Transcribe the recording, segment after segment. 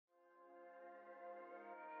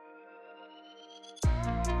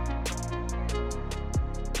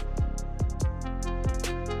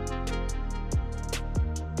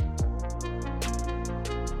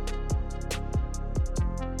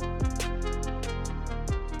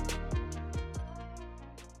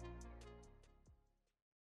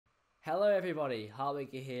Hello, everybody.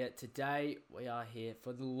 Hardwick here. Today, we are here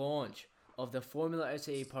for the launch of the Formula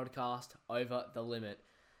OCE podcast, Over the Limit.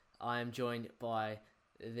 I am joined by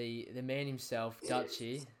the man himself,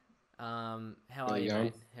 Dutchy. How How are you you, going?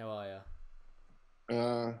 mate? How are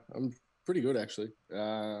you? I'm pretty good actually.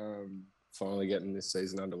 Finally getting this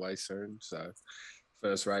season underway soon. So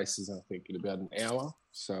first race is I think in about an hour.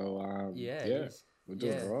 So Yeah, it yeah, is. we're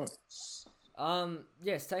doing Yeah. all right.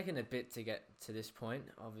 Yeah, it's taken a bit to get to this point.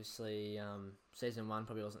 Obviously, season one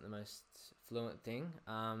probably wasn't the most fluent thing.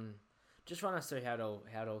 Just run us through how it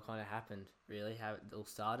all kind of happened, really, how it all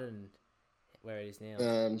started and where it is now.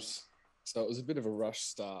 So it was a bit of a rush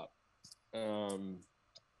start um,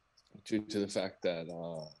 due to the fact that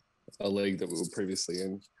a league that we were previously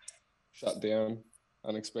in shut down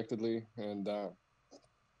unexpectedly, and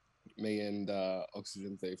me and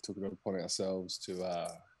Oxygen Thief took it upon ourselves to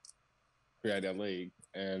create our league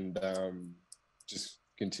and just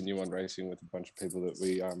continue on racing with a bunch of people that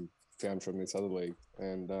we found from this other league.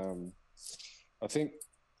 And I think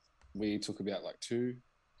we took about like 2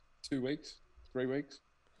 weeks, 3 weeks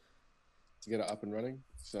to get it up and running.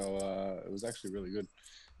 So it was actually really good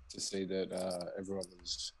to see that everyone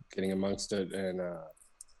was getting amongst it and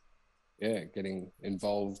yeah, getting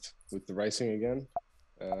involved with the racing again.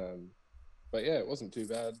 Um, but yeah, it wasn't too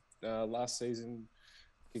bad. Last season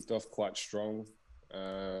kicked off quite strong.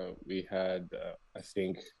 We had, I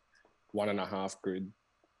think, 1.5 grid.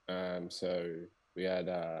 So we had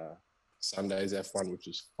Sundays F1, which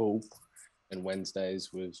was full, and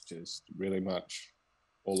Wednesdays was just really much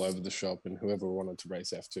all over the shop. And whoever wanted to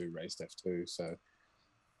race F2 raced F2. So,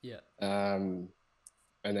 Yeah. um,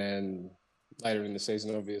 and then later in the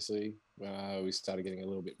season, obviously, we started getting a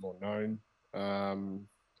little bit more known. And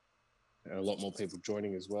a lot more people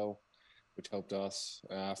joining as well, which helped us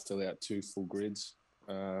fill out 2 full grids,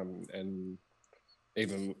 and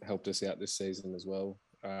even helped us out this season as well,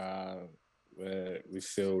 where we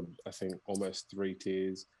filled, I think, almost 3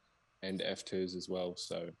 tiers and F2s as well.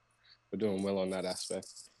 So we're doing well on that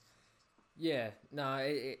aspect. Yeah, no,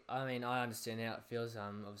 I mean, I understand how it feels.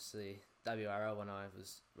 Obviously, WRL when I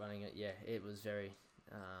was running it, yeah, it was very,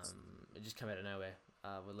 it just came out of nowhere.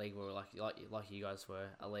 With league we were like you guys were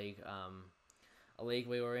a league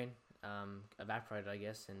we were in, evaporated, I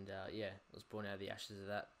guess, and yeah, it was born out of the ashes of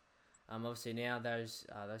that. Obviously now those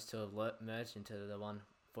two have merged into the one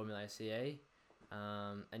Formula CE,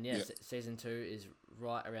 and yeah, Yeah. season two is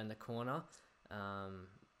right around the corner. Um,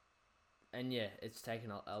 and yeah, it's taken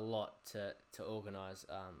a lot to organise.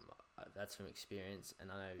 That's from experience, and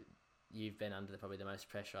I know you've been under probably the most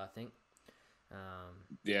pressure. I think.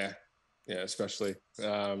 Yeah. Yeah. Especially.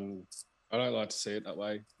 I don't like to see it that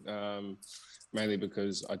way. Mainly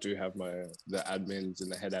because I do have the admins and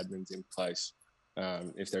the head admins in place.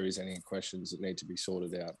 If there is any questions that need to be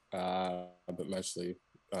sorted out, but mostly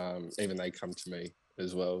even they come to me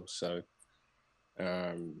as well. So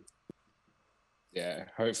um, yeah,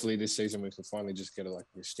 hopefully this season we can finally just get a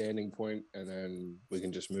standing point, and then we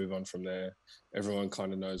can just move on from there. Everyone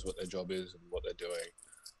kind of knows what their job is and what they're doing,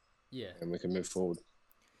 Yeah. and we can move forward.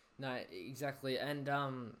 No, exactly, and I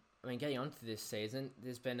mean, getting on to this season,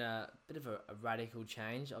 there's been a bit of a radical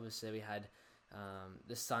change. Obviously, we had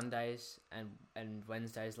the Sundays and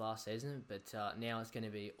Wednesdays last season, but now it's going to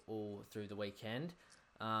be all through the weekend.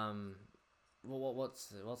 Um, what's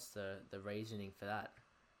the reasoning for that?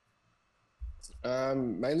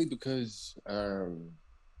 Mainly because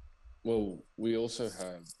well, we also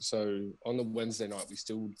have, so on the Wednesday night, we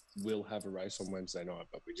still will have a race on Wednesday night,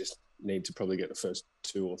 but we just need to probably get the first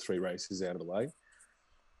 2 or 3 races out of the way.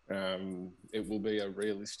 It will be a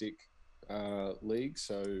realistic league.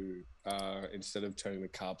 So instead of turning the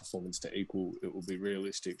car performance to equal, it will be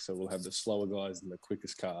realistic. So we'll have the slower guys in the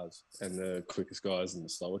quickest cars and the quickest guys in the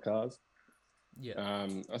slower cars. Yeah.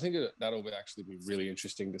 I think that'll actually be really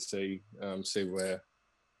interesting to see where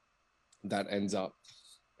that ends up.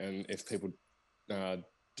 And if people uh,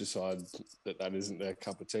 decide that that isn't their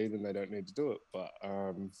cup of tea, then they don't need to do it. But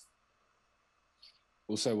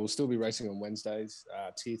also, we'll still be racing on Wednesdays.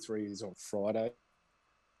 Tier 3 is on Fridays.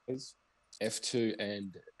 F2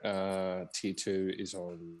 and Tier 2 is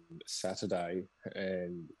on Saturday,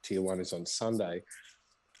 and Tier 1 is on Sunday.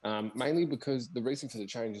 Mainly because the reason for the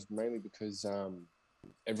change is mainly because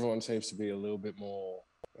everyone seems to be a little bit more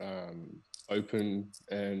open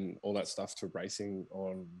and all that stuff to racing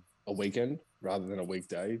on a weekend rather than a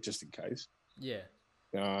weekday, just in case. Yeah.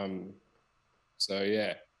 Um, so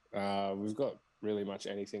yeah, we've got really much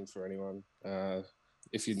anything for anyone.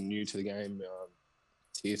 If you're new to the game,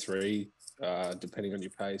 tier 3, depending on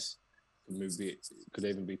your pace, could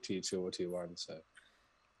even be tier 2 or tier 1. So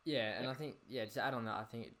Yeah, yeah, and I think to add on that, I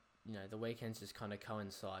think the weekends just kind of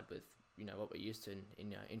coincide with what we're used to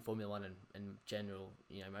in Formula One and general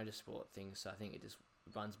motorsport things. So I think it just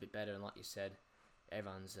runs a bit better, and like you said,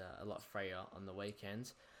 everyone's a lot freer on the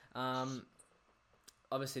weekends.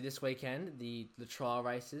 Obviously, this weekend the trial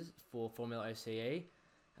races for Formula OCE.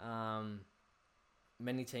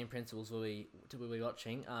 Many team principals will be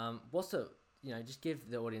watching. What's the just give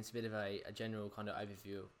the audience a bit of a general kind of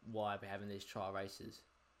overview of why we're having these trial races.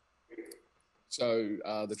 So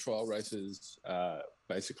the trial races,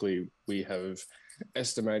 basically, we have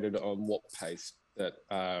estimated on what pace that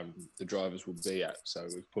the drivers will be at. So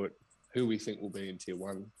we've put who we think will be in Tier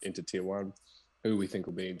 1 into Tier 1, who we think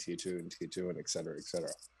will be in Tier 2 and Tier 2, and et cetera, et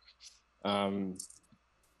cetera.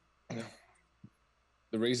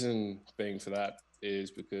 The reason being for that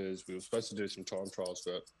is because we were supposed to do some time trials,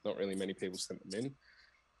 but not really many people sent them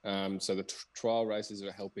in. So the trial races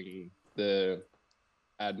are helping the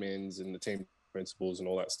admins and the team principals and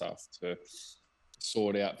all that stuff to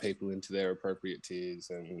sort out people into their appropriate tiers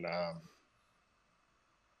and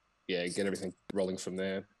get everything rolling from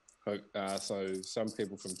there. So some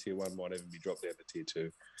people from Tier 1 might even be dropped down to Tier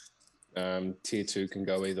 2. Tier 2 can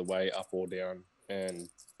go either way, up or down, and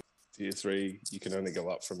Tier 3 you can only go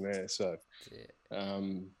up from there. So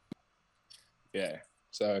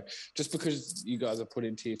so just because you guys are put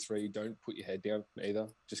in Tier 3, don't put your head down either.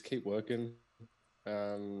 Just keep working.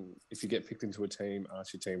 If you get picked into a team,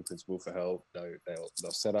 ask your team principal for help. They'll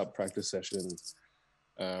set up practice sessions.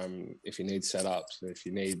 If you need setups, if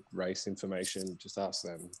you need race information, just ask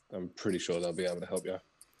them. I'm pretty sure they'll be able to help you.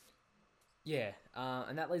 Yeah,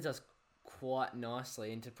 and that leads us quite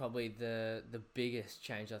nicely into probably the biggest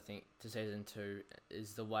change, I think, to Season 2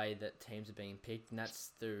 is the way that teams are being picked, and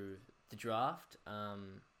that's through the draft,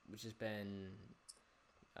 which has been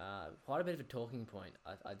quite a bit of a talking point,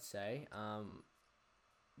 I'd say.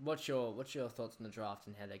 What's your thoughts on the draft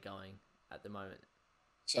and how they're going at the moment?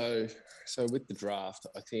 So with the draft,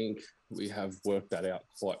 I think we have worked that out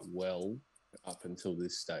quite well up until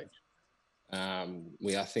this stage.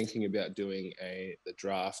 We are thinking about doing the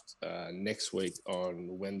draft next week on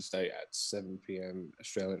Wednesday at 7 p.m.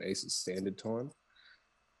 Australian Eastern Standard Time.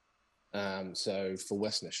 So for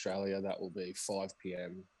Western Australia, that will be 5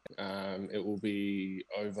 p.m. It will be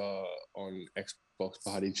over on Xbox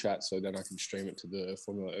Party Chat, so then I can stream it to the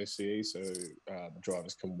Formula OCE, so the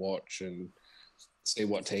drivers can watch and see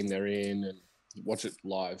what team they're in and watch it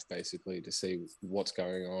live, basically, to see what's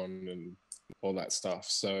going on and all that stuff.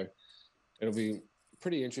 So it'll be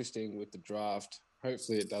pretty interesting with the draft.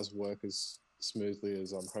 Hopefully it does work as smoothly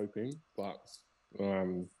as I'm hoping, but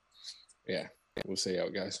we'll see how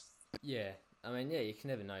it goes. Yeah, I mean, you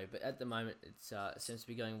can never know, but at the moment it seems to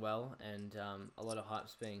be going well, and a lot of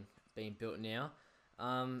hype's being built now.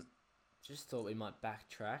 Just thought we might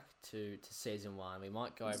backtrack to Season 1. We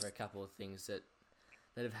might go over a couple of things that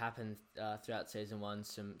have happened throughout Season 1,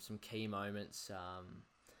 some key moments,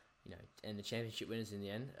 and the championship winners in the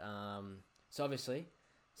end. So obviously,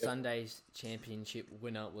 Sunday's championship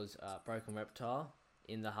winner was Broken Reptile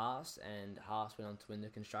in the Haas, and Haas went on to win the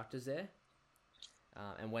Constructors there.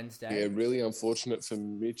 And Wednesday... Yeah, really unfortunate for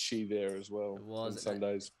Mitchie there as well. It was. On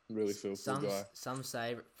Sundays, really feel for the guy. Some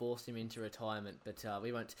say it forced him into retirement, but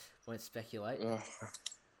we won't speculate.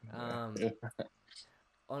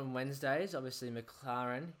 On Wednesdays, obviously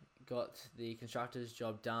McLaren got the Constructors'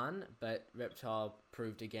 job done, but Reptile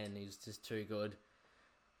proved again he's just too good,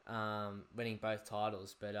 winning both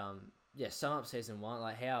titles. But sum up Season 1,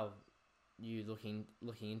 like how you looking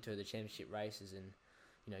into the championship races and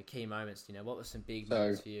key moments. What were some big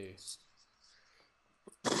moments for you?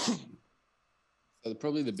 So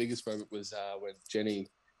probably the biggest moment was when Jenny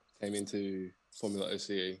came into Formula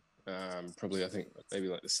OCE. Probably I think maybe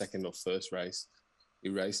like the second or first race he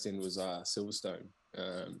raced in was Silverstone.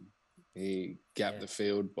 He gapped the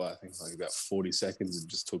field by I think like about 40 seconds and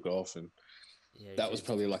just took off, and that was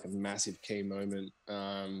probably like a massive key moment.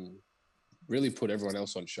 Really put everyone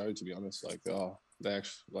else on show, to be honest. Like, they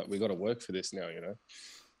actually we got to work for this now,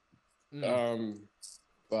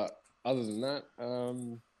 But other than that,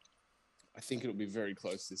 I think it'll be very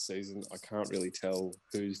close this season. I can't really tell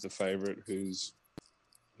who's the favourite, who's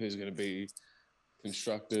going to be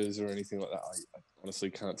Constructors or anything like that. I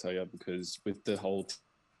honestly can't tell you, because with the whole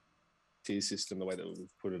tier system, the way that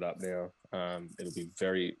we've put it up now, it'll be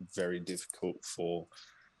very, very difficult for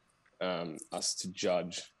us to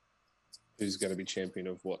judge who's going to be champion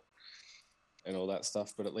of what and all that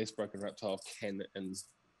stuff. But at least Broken Reptile can and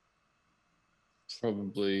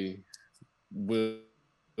probably will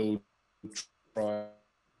try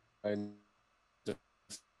and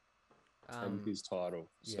defend his title.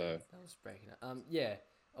 So that was breaking up.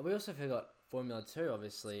 We also forgot Formula Two,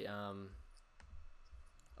 obviously,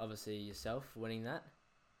 obviously yourself winning that.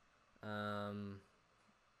 Um,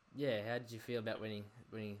 yeah, how did you feel about winning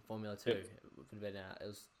Formula Two? Yeah. It could have been it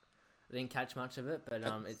was. I didn't catch much of it, but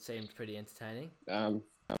it seemed pretty entertaining. It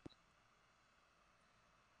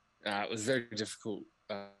was very difficult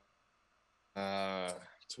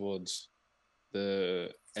towards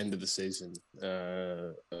the end of the season.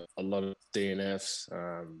 A lot of DNFs,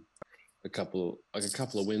 a couple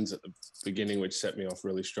of wins at the beginning, which set me off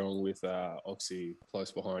really strong with Oxy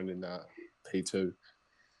close behind in P2.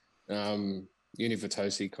 Uni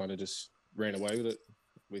Vitosi kind of just ran away with it,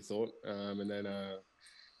 we thought, and then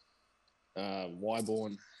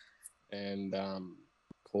Wyborn and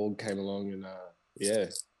Korg came along and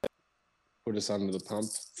put us under the pump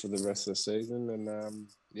for the rest of the season. And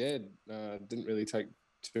didn't really take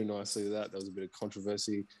too nicely to that. There was a bit of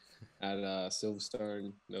controversy at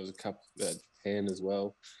Silverstone. There was a couple at Japan as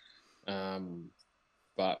well.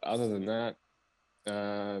 But other than that,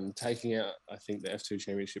 taking out, I think, the F2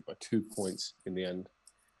 Championship by 2 points in the end.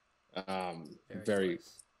 Very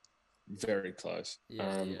close. Very close.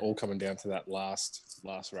 All coming down to that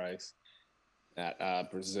last race at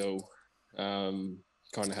Brazil.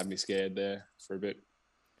 Kind of had me scared there for a bit.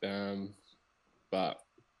 But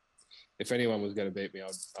if anyone was going to beat me, I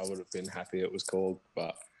would have been happy it was called.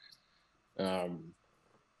 But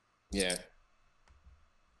yeah.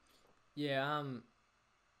 Yeah,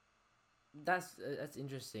 that's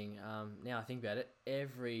interesting. Now I think about it,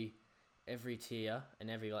 every tier and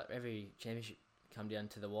every championship come down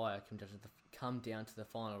to the wire, come down to the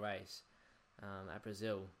final race, at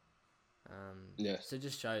Brazil. So it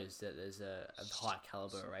just shows that there's a high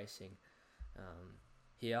caliber of racing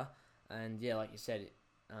here, and yeah, like you said,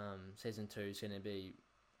 season 2 is going to be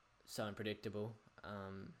so unpredictable,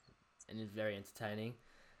 and it's very entertaining.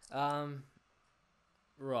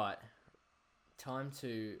 Right. Time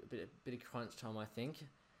to a bit of crunch time, I think.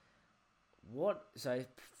 So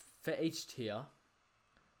for each tier,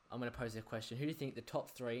 I'm going to pose a question. Who do you think the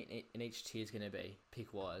top 3 in each tier is going to be,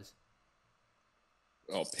 pick wise?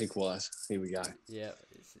 Oh, pick wise. Here we go. Yeah.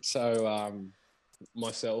 So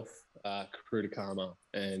myself, Karuta Karma,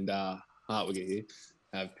 and Hartwig here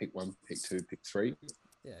have pick 1, pick 2, pick 3.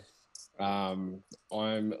 Yes.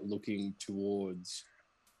 I'm looking towards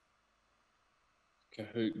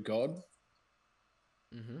Kahoot God.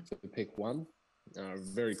 To pick 1.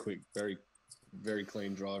 Very quick, very, very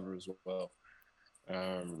clean driver as well.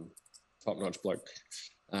 Top-notch bloke.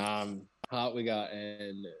 Hartwiger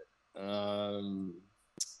and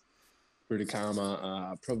Karma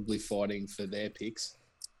are probably fighting for their picks.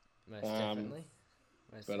 Most definitely.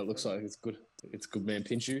 It looks like it's good. It's good man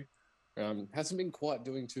Pinshu. Hasn't been quite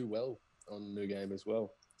doing too well on New Game as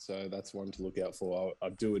well. So that's one to look out for. I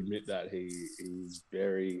do admit that he's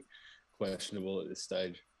very questionable at this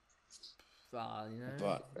stage. But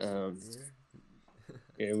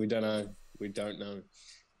we don't know. We don't know.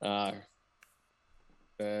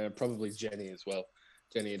 Probably Jenny as well.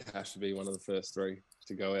 Jenny would have to be one of the first 3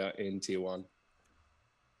 to go out in tier 1.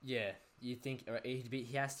 Yeah, you think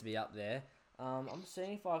he has to be up there. I'm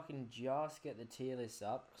seeing if I can just get the tier list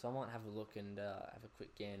up, because I might have a look and have a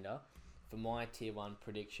quick gander for my tier 1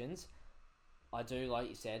 predictions. I do, like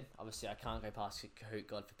you said, obviously I can't go past Kahoot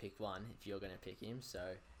God for pick 1 if you're going to pick him,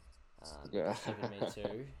 so me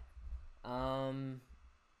too.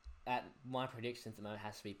 At my predictions at the moment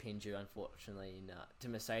has to be Pinju, unfortunately, to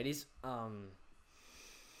Mercedes.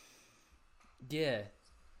 Yeah,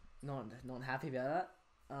 not happy about that.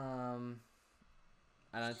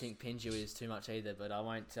 I don't think Pinju is too much either, but I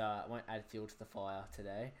won't add fuel to the fire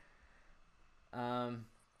today.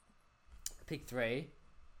 Pick 3.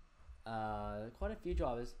 Quite a few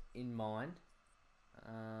drivers in mind.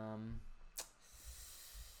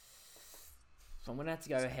 So I'm going to have to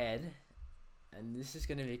go ahead, and this is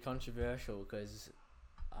going to be controversial because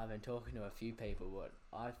I've been talking to a few people, but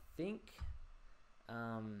I think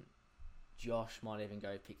Josh might even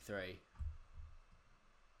go pick 3.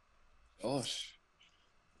 Josh.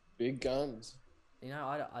 Big guns. You know,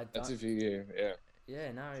 I don't... That's if you, yeah.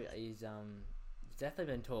 Yeah, no, he's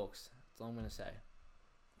definitely been talks. That's all I'm going to say.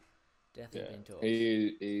 Definitely been talks.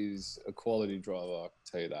 He is a quality driver, I can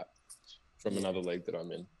tell you that. From another league that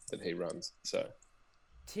I'm in, that he runs. So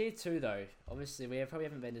Tier 2, though, obviously we probably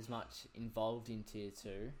haven't been as much involved in Tier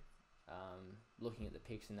 2, looking at the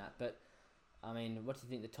picks and that. But, I mean, what do you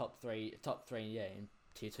think the top three, in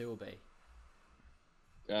Tier 2 will be?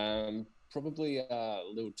 Probably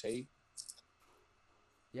Lil T.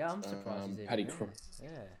 Yeah, I'm surprised he's even Paddy there. Crow.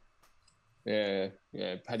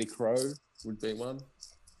 Yeah. Paddy Crow would be one.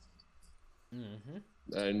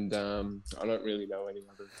 and I don't really know any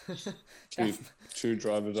other two That's two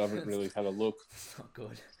drivers. I haven't really had a look. not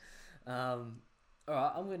good. All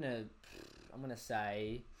right, I'm gonna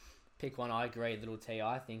say pick one. I agree, Little T.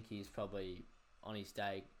 I think he's probably on his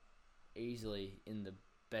day, easily in the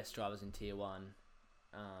best drivers in Tier One,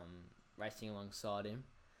 racing alongside him.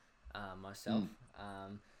 Myself.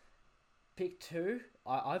 Mm. Pick two.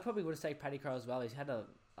 I probably would have said Paddy Crow as well. He's had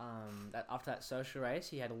after that social race,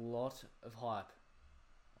 he had a lot of hype,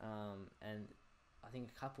 and I think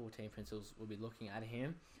a couple of team principals will be looking at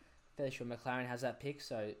him. Fairly sure McLaren has that pick,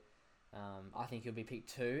 so I think he'll be pick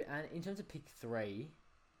two. And in terms of pick three,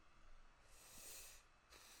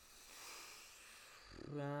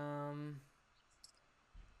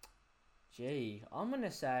 gee, I'm gonna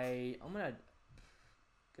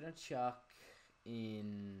chuck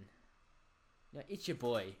in. Yeah, it's your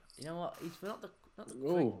boy. You know what? He's not the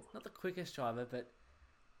quickest driver, but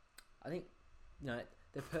I think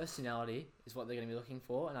the personality is what they're going to be looking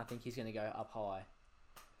for, and I think he's going to go up high.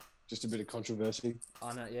 Just a bit of controversy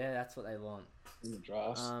I know, yeah, that's what they want. in the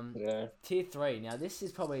draft. Yeah. Tier three. Now this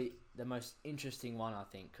is probably the most interesting one, I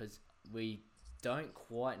think, because we don't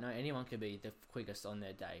quite know. Anyone could be the quickest on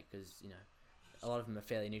their day, because a lot of them are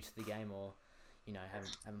fairly new to the game, or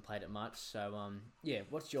haven't played it much. So yeah,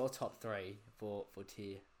 what's your top three for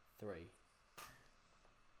tier three?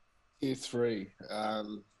 Tier three.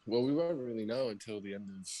 Well, we won't really know until the end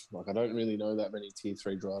of. Like, I don't really know that many tier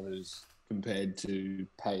three drivers compared to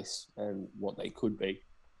pace and what they could be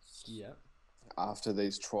Yeah. after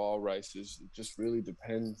these trial races. It just really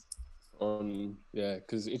depends on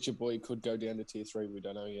because It's Your Boy could go down to tier three. We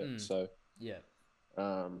don't know yet. So Yeah.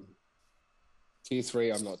 tier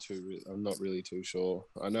three, I'm not really too sure.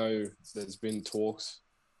 I know there's been talks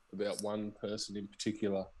about one person in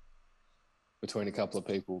particular between a couple of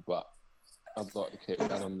people, but I'd like to keep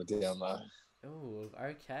that on the down low. Oh,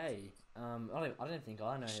 okay. I don't think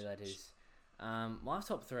I know who that is. My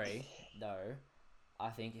top three, though, I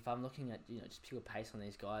think if I'm looking at just pure pace on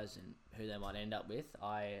these guys and who they might end up with,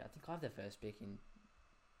 I think I have their first pick in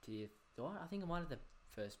tier. I think I might have the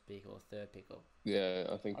first pick or third pick, or Yeah,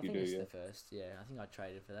 I think I you think do. it's Yeah, the first. Yeah, I think I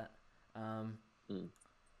traded for that.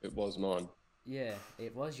 it was mine. Yeah,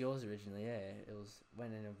 it was yours originally. Yeah, it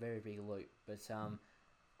went in a very big loop. But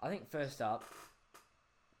I think first up,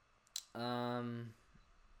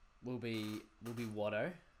 will be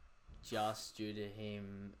Watto, just due to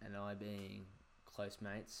him and I being close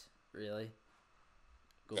mates. Really,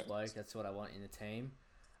 good Yeah. bloke. That's what I want in the team.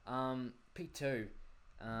 Pick two.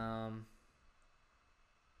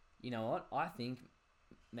 You know what? I think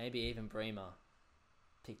maybe even Bremer.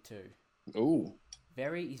 Pick two. Ooh,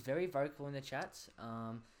 He's very vocal in the chats.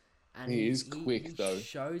 And he is quick he though.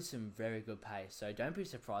 shows some very good pace. So don't be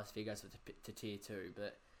surprised if he goes to tier two.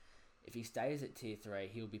 But if he stays at tier three,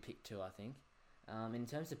 he'll be pick two, I think. In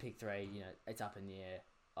terms of pick three, it's up in the air.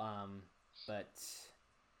 But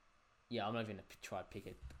yeah, I'm not going to try to pick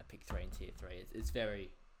a pick three in tier three. It's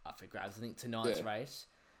very up for grabs. I think tonight's race.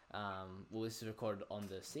 Well, this is recorded on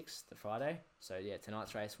the 6th, the Friday. So yeah,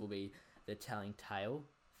 tonight's race will be the telling tale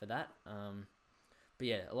for that. But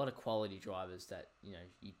yeah, a lot of quality drivers that you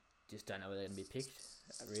just don't know whether they're going to be picked.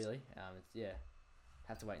 Really,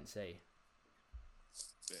 have to wait and see.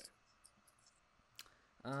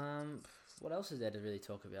 Yeah. What else is there to really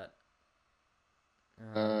talk about?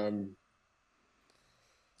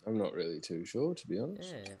 I'm not really too sure, to be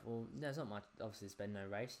honest. Yeah, well, there's not much. Obviously, there's been no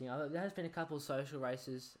racing. There has been a couple of social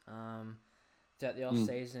races throughout the off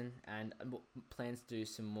season, and plans to do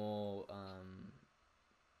some more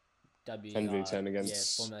 10v10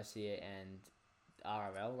 against Formula C and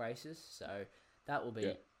RRL races. So that will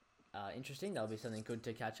be interesting. That'll be something good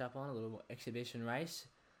to catch up on. A little exhibition race.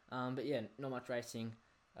 But yeah, not much racing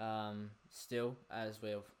still, as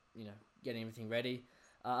we're getting everything ready,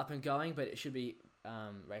 up and going. But it should be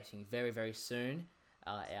racing very, very soon.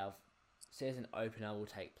 Our season opener will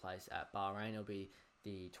take place at Bahrain. It'll be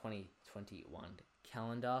the 2021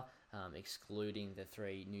 calendar, excluding the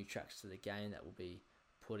 3 new tracks to the game that will be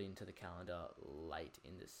put into the calendar late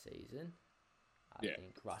in the season. I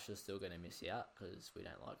think Russia's still going to miss out because we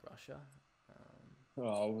don't like Russia.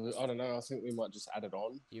 I don't know. I think we might just add it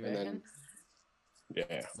on. You reckon?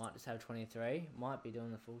 Yeah. Might just have 23. Might be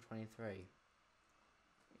doing the full 23.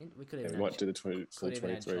 We could even We might do the full 23.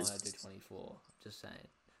 China do 24. Just saying.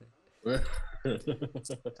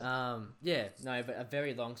 Yeah, no, but a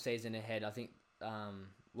very long season ahead. I think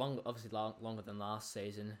longer than last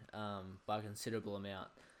season, by a considerable amount.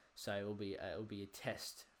 So it will be a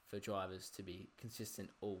test for drivers to be consistent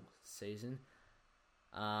all season.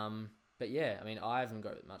 But yeah, I mean, I haven't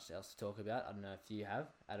got much else to talk about. I don't know if you have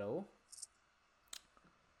at all.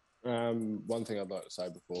 One thing I'd like to say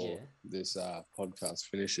before Yeah. this podcast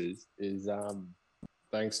finishes is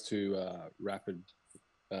thanks to Rapid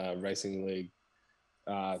Racing League,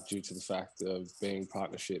 due to the fact of being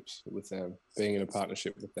partnerships with them, being in a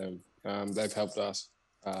partnership with them, they've helped us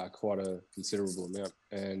quite a considerable amount,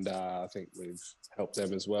 and I think we've helped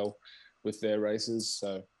them as well with their races.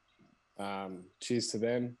 So cheers to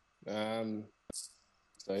them.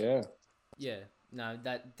 So yeah. Yeah, no,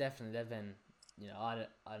 that definitely they've been. I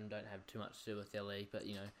don't have too much to do with their league, but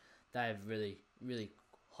they have really, really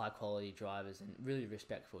high quality drivers and really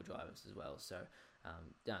respectful drivers as well. So,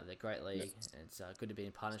 they're a great league, and it's good to be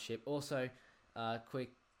in partnership. Also,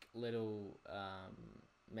 quick little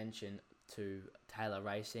mention to Taylor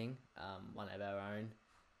Racing, one of our own.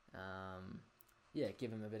 Yeah, give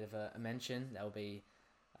them a bit of a mention. They'll be,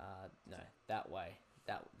 no, that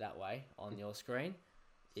way on your screen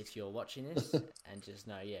if you're watching this, and just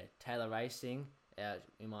know, yeah, Taylor Racing.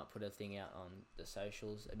 We might put a thing out on the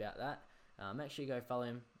socials about that. Make sure you go follow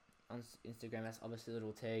him on Instagram. That's obviously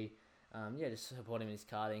Little T. Yeah, just support him in his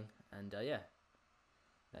karting, and yeah,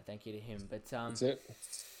 no, thank you to him. But That's it.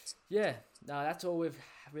 yeah, no, that's all we've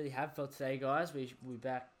really had for today, guys. We'll be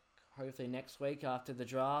back hopefully next week after the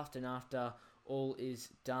draft and after all is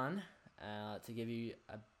done, to give you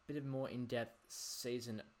a bit of more in-depth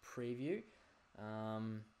season preview.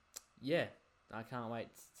 Yeah, I can't wait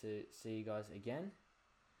to see you guys again.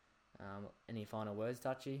 Any final words,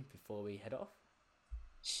 Touchy, before we head off?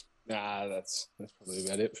 Nah, that's probably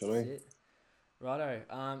about it for me. That's it. Righto.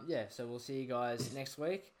 Yeah, so we'll see you guys next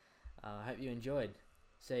week. I hope you enjoyed.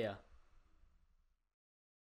 See ya.